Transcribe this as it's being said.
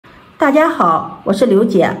大家好，我是刘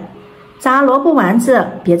姐。炸萝卜丸子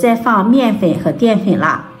别再放面粉和淀粉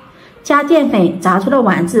了，加淀粉炸出的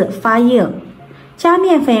丸子发硬，加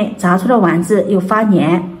面粉炸出的丸子又发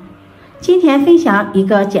黏。今天分享一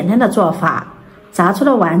个简单的做法，炸出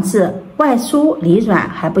的丸子外酥里软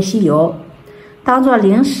还不吸油，当做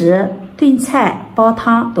零食、炖菜、煲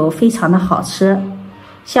汤都非常的好吃。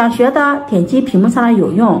想学的点击屏幕上的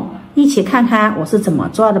有用，一起看看我是怎么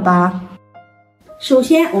做的吧。首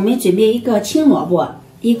先我们准备一个青萝卜，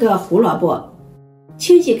一个胡萝卜，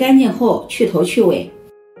清洗干净后去头去尾，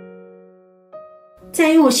再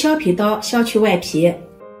用削皮刀削去外皮。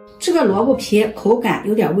这个萝卜皮口感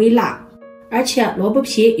有点微辣，而且萝卜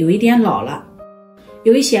皮有一点老了，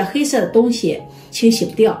有一些黑色的东西清洗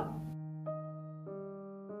不掉。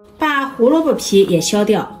把胡萝卜皮也削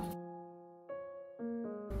掉。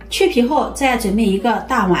去皮后再准备一个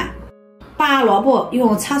大碗，把萝卜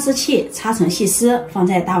用擦丝器擦成细丝放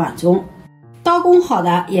在大碗中，刀工好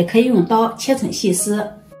的也可以用刀切成细丝。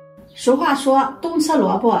俗话说冬吃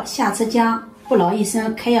萝卜夏吃姜，不劳一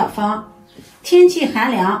身开药方。天气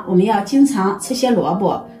寒凉，我们要经常吃些萝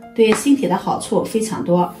卜，对身体的好处非常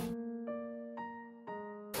多。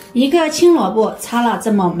一个青萝卜擦了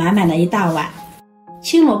这么满满的一大碗，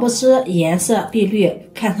青萝卜丝颜色碧绿，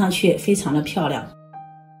看上去非常的漂亮。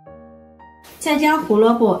再将胡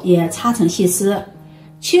萝卜也擦成细丝，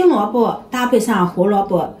青萝卜搭配上胡萝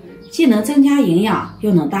卜，既能增加营养，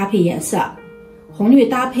又能搭配颜色，红绿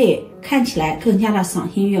搭配看起来更加的赏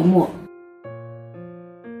心悦目。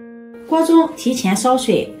锅中提前烧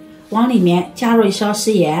水，往里面加入一勺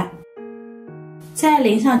食盐，再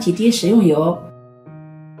淋上几滴食用油，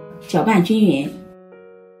搅拌均匀。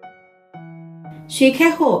水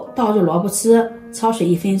开后倒入萝卜丝，焯水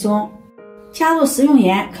1分钟。加入食用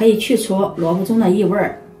盐可以去除萝卜中的异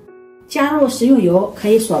味，加入食用油可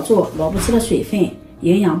以锁住萝卜丝的水分，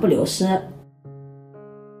营养不流失。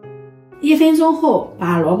1分钟后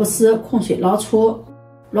把萝卜丝控水捞出，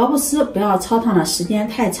萝卜丝不要焯烫的时间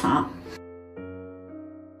太长，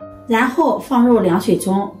然后放入凉水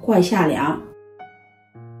中过一下凉。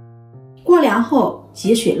过凉后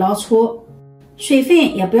挤水捞出，水分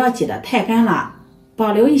也不要挤得太干了，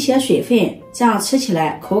保留一些水分，这样吃起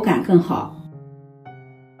来口感更好。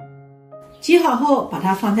挤好后把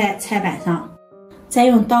它放在菜板上，再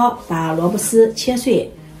用刀把萝卜丝切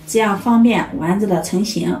碎，这样方便丸子的成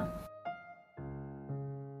型。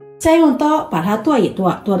再用刀把它剁一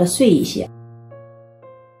剁，剁得碎一些，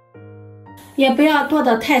也不要剁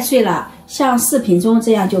得太碎了，像视频中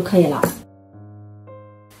这样就可以了。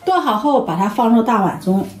剁好后把它放入大碗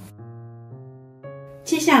中。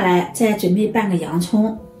接下来再准备半个洋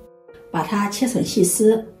葱，把它切成细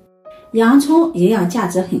丝。洋葱营养价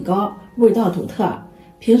值很高，味道独特，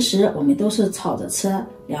平时我们都是炒着吃，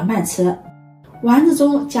凉拌吃。丸子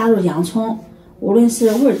中加入洋葱，无论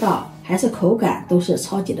是味道还是口感都是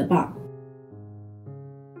超级的棒。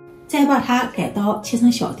再把它改刀切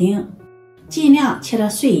成小丁，尽量切得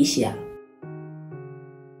碎一些。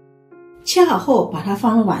切好后把它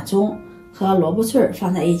放入碗中，和萝卜碎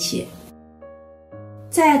放在一起。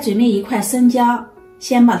再准备一块生姜，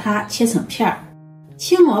先把它切成片儿。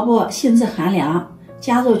青萝卜性质寒凉，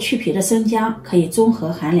加入去皮的生姜可以中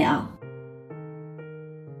和寒凉。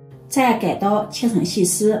再改刀切成细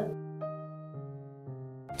丝，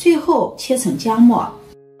最后切成姜末。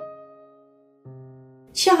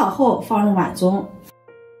切好后放入碗中。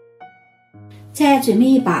再准备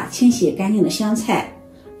一把清洗干净的香菜，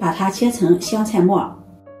把它切成香菜末。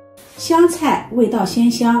香菜味道鲜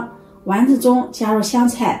香，丸子中加入香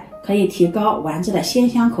菜可以提高丸子的鲜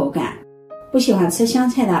香口感，不喜欢吃香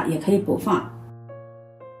菜的也可以不放。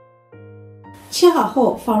切好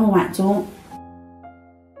后放入碗中，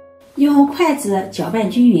用筷子搅拌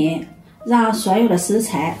均匀，让所有的食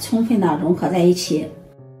材充分的融合在一起。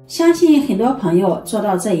相信很多朋友做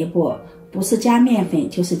到这一步，不是加面粉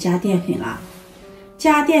就是加淀粉了。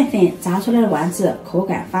加淀粉炸出来的丸子口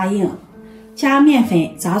感发硬，加面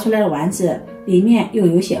粉炸出来的丸子里面又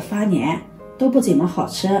有些发黏，都不怎么好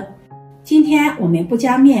吃。今天我们不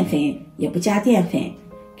加面粉也不加淀粉，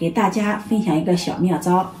给大家分享一个小妙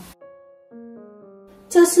招。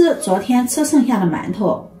这是昨天吃剩下的馒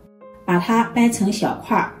头，把它掰成小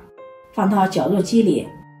块，放到绞肉机里，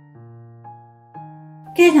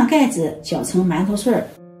盖上盖子搅成馒头碎。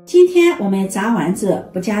今天我们炸丸子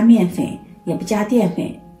不加面粉也不加淀粉，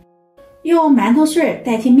用馒头碎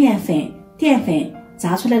代替面粉、淀粉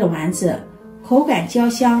炸出来的丸子，口感焦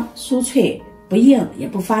香酥脆，不硬也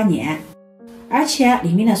不发黏，而且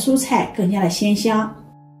里面的蔬菜更加的鲜香。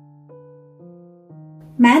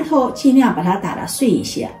馒头尽量把它打得碎一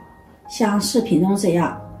些，像视频中这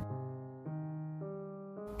样。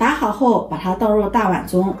打好后，把它倒入大碗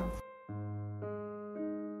中，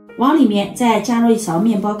往里面再加入一勺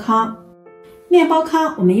面包糠。面包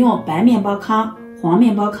糠我们用白面包糠、黄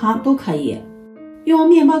面包糠都可以。用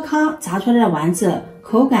面包糠炸出来的丸子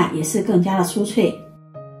口感也是更加的酥脆。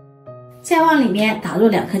再往里面打入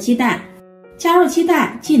2颗鸡蛋，加入鸡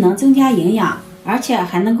蛋既能增加营养，而且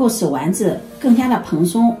还能够使丸子更加的蓬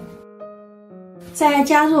松。再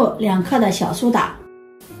加入2克的小苏打，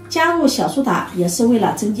加入小苏打也是为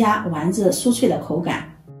了增加丸子酥脆的口感。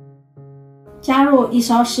加入1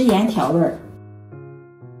勺食盐调味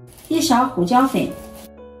，1勺胡椒粉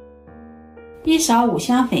，1勺五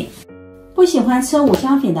香粉，不喜欢吃五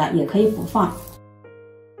香粉的也可以不放。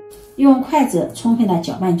用筷子充分的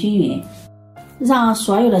搅拌均匀，让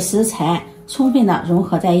所有的食材充分的融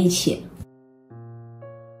合在一起。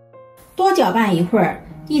多搅拌一会儿，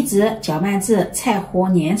一直搅拌至菜糊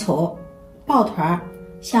粘稠、抱团，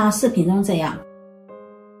像视频中这样。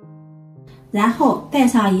然后戴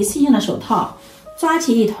上一次性的手套，抓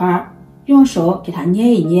起一团，用手给它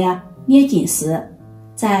捏一捏，捏紧实，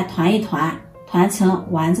再团一团，团成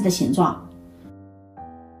丸子的形状。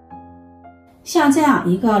像这样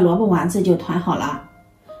一个萝卜丸子就团好了，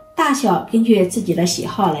大小根据自己的喜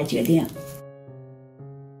好来决定。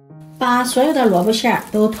把所有的萝卜馅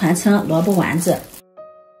都团成萝卜丸子，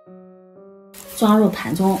装入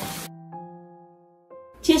盘中。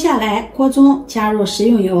接下来锅中加入食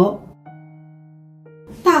用油，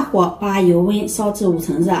大火把油温烧至5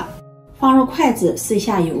成热，放入筷子试一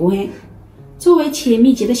下油温，周围起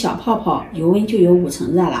密集的小泡泡，油温就有5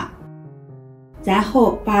成热了。然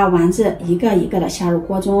后把丸子一个一个的下入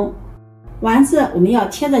锅中，丸子我们要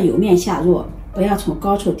贴着油面下入，不要从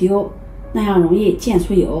高处丢，那样容易溅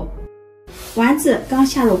出油。丸子刚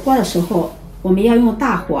下入锅的时候，我们要用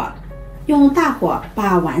大火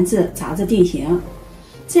把丸子炸至定型，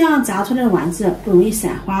这样炸出来的丸子不容易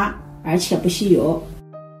散花，而且不吸油。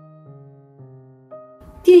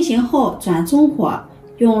定型后转中火，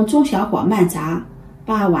用中小火慢炸，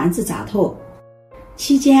把丸子炸透。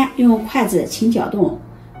期间用筷子轻搅动，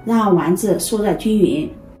让丸子受热均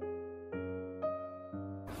匀，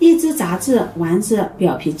一直炸至丸子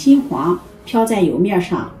表皮金黄，飘在油面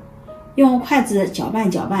上。用筷子搅拌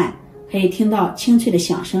搅拌，可以听到清脆的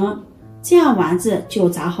响声，这样丸子就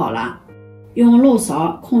炸好了。用漏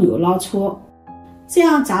勺控油捞出，这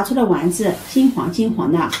样炸出的丸子金黄金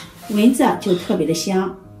黄的，闻着就特别的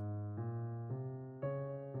香。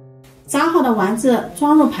炸好的丸子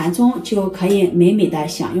装入盘中，就可以美美的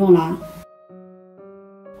享用了。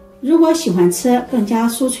如果喜欢吃更加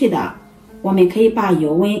酥脆的，我们可以把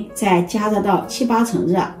油温再加热到7、8成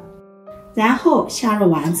热，然后下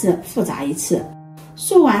入丸子复炸一次。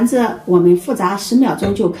素丸子我们复炸10秒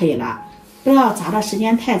钟就可以了，不要炸的时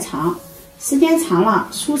间太长，时间长了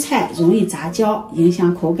蔬菜容易炸焦，影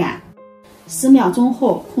响口感。10秒钟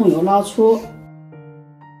后控油捞出，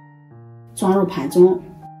装入盘中。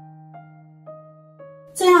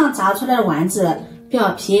这样炸出来的丸子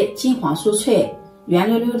表皮金黄酥脆，圆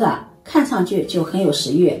溜溜的，看上去就很有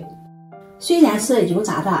食欲。虽然是油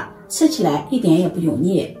炸的，吃起来一点也不油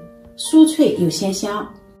腻，酥脆又鲜香。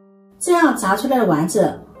这样炸出来的丸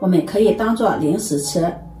子我们可以当做零食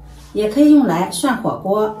吃，也可以用来涮火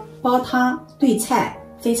锅、煲汤、兑菜，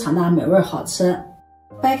非常的美味好吃。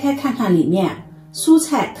掰开看看里面，蔬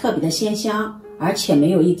菜特别的鲜香，而且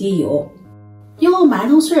没有一滴油。用馒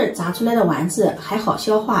头碎炸出来的丸子还好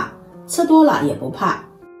消化，吃多了也不怕。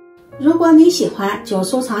如果你喜欢，就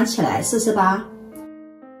收藏起来试试吧。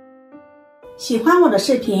喜欢我的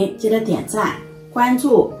视频，记得点赞、关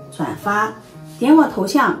注、转发，点我头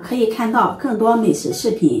像可以看到更多美食视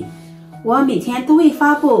频。我每天都会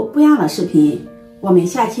发布不一样的视频，我们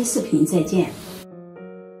下期视频再见。